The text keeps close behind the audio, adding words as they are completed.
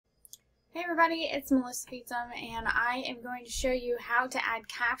Hey everybody, it's Melissa Feetsum, and I am going to show you how to add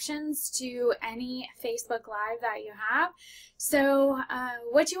captions to any Facebook Live that you have. So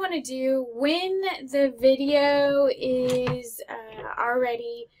what you want to do when the video is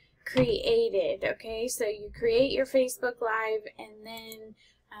already created, okay? So you create your Facebook Live and then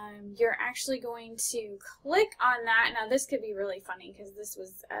you're actually going to click on that. Now this could be really funny because this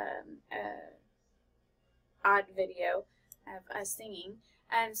was an odd video of us singing.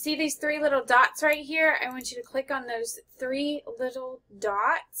 See these three little dots right here? I want you to click on those three little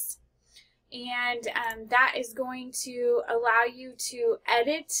dots, and that is going to allow you to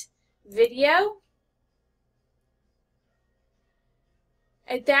edit video.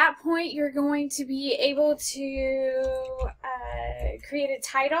 At that point, you're going to be able to create a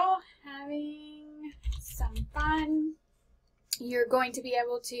title, having some fun. You're going to be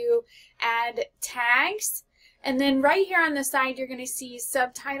able to add tags. And then right here on the side, you're going to see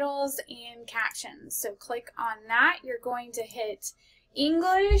subtitles and captions. So click on that. You're going to hit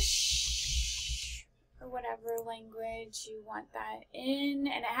English or whatever language you want that in.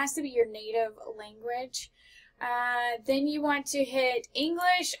 And it has to be your native language. Then you want to hit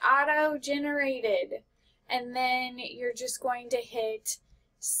English auto-generated. And then you're just going to hit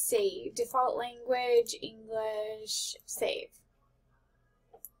save. Default language, English, save.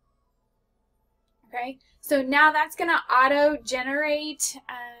 Okay, so now that's going to auto-generate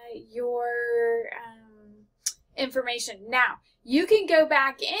your information. Now, you can go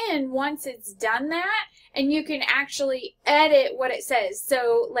back in once it's done that, and you can actually edit what it says.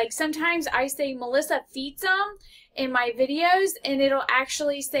 So, like, sometimes I say Melissa Feetsum in my videos, and it'll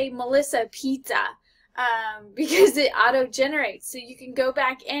actually say Melissa Pizza because it auto-generates. So you can go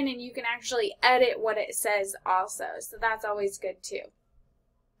back in and you can actually edit what it says also. So that's always good too.